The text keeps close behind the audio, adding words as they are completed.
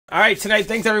All right, tonight,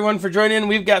 thanks everyone for joining.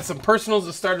 We've got some personals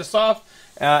to start us off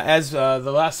as the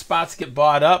last spots get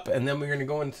bought up, and then we're going to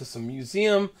go into some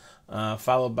museum,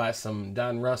 followed by some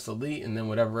Donruss Elite, and then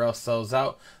whatever else sells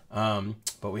out.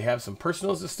 But we have some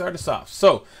personals to start us off.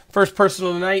 So, first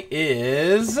personal tonight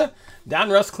is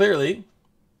Donruss clearly,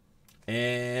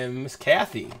 and Miss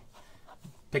Kathy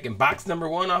picking box number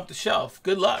 1 off the shelf.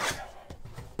 Good luck.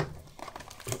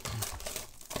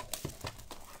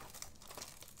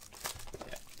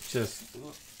 Just,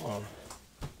 oh,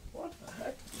 what the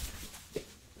heck?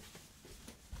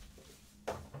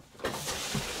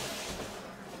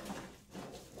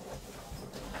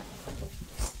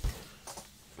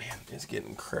 Man, it's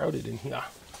getting crowded in here. All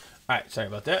right, sorry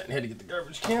about that. I had to get the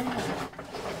garbage can.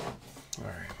 All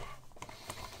right.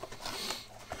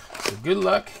 So good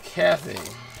luck, Kathy.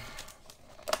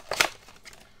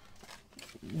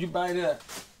 You buy the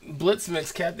Blitz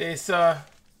Mix, Kathy? I saw.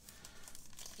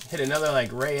 Hit another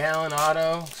like Ray Allen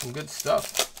auto. Some good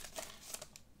stuff.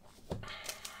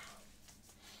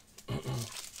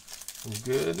 Some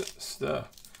good stuff.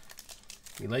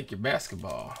 You like your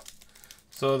basketball.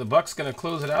 So the Bucks gonna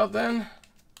close it out then?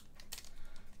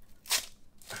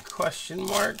 Question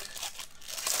mark.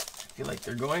 I feel like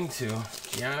they're going to.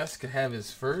 Giannis could have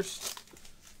his first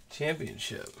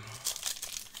championship.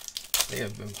 They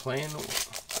have been playing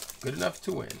good enough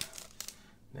to win.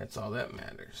 That's all that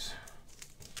matters.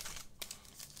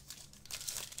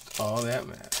 All that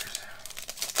matters.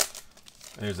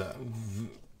 There's a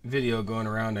video going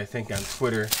around, I think, on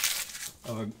Twitter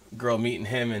of a girl meeting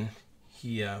him, and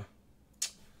he at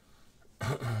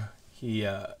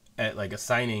like a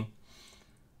signing,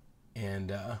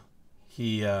 and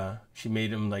she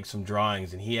made him like some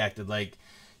drawings, and he acted like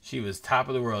she was top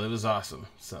of the world. It was awesome.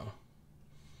 So,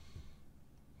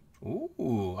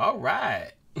 ooh, all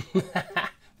right,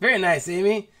 very nice,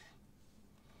 Amy.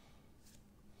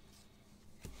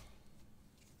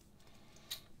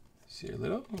 See a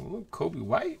little Kobe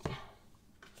White.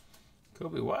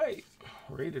 Kobe White,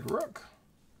 rated Rook.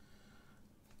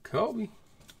 Kobe.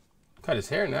 Cut his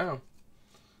hair now.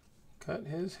 Cut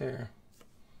his hair.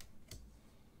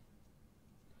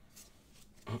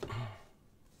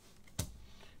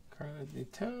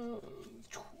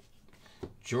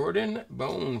 Jordan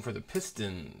Bone for the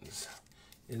Pistons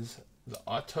is the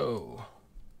auto.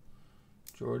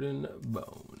 Jordan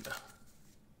Bone.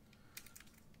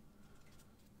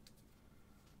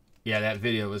 Yeah, that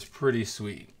video was pretty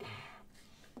sweet.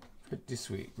 Pretty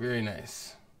sweet. Very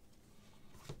nice.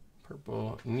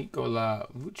 Purple Nikola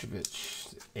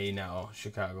Vucevic, a now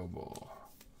Chicago Bull.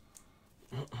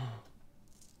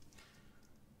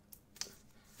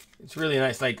 It's really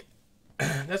nice. Like,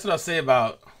 that's what I'll say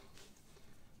about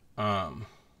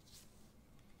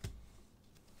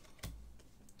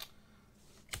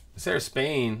Sarah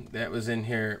Spain that was in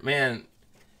here. Man,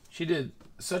 she did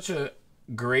such a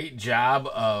great job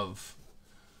of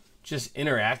just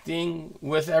interacting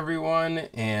with everyone,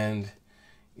 and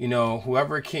you know,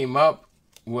 whoever came up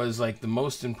was like the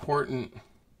most important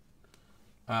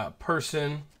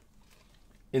person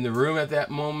in the room at that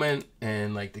moment,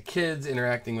 and like the kids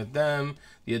interacting with them,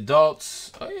 the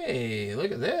adults. Oh, hey,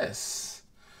 look at this.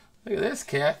 Look at this,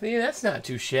 Kathy. That's not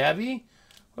too shabby.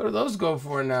 What do those go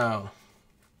for now?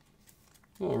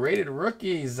 Oh, rated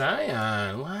rookie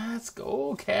Zion. Let's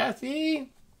go,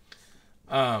 Kathy.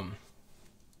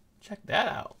 Check that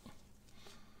out.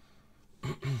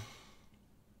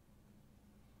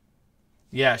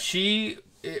 Yeah,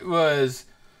 it was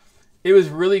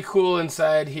really cool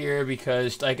inside here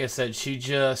because, like I said, you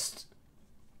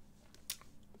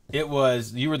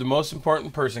were the most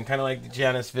important person, kind of like the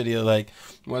Janice video. Like,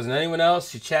 it wasn't anyone else.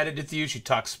 She chatted with you. She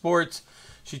talked sports.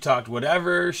 She talked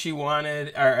whatever she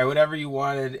wanted, or whatever you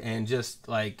wanted, and just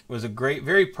like was a great,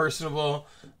 very personable.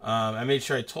 I made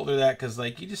sure I told her that because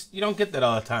like you don't get that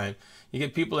all the time. You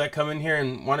get people that come in here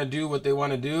and want to do what they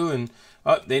want to do, and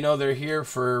they know they're here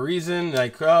for a reason.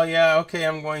 Like, oh yeah, okay,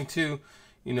 I'm going to,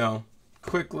 you know,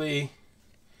 quickly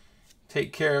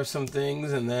take care of some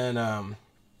things, and then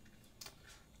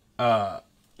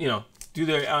you know, do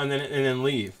their and then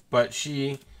leave. But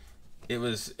it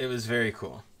was very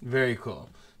cool. Very cool.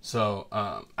 So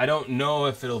I don't know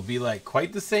if it'll be like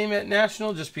quite the same at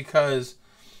National, just because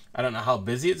I don't know how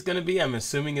busy it's going to be. I'm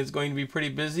assuming it's going to be pretty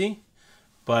busy,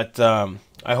 but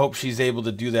I hope she's able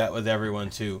to do that with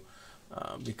everyone too,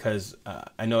 because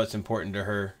I know it's important to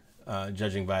her,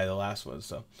 judging by the last one.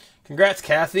 So congrats,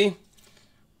 Kathy.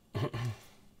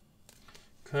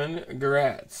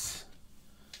 Congrats.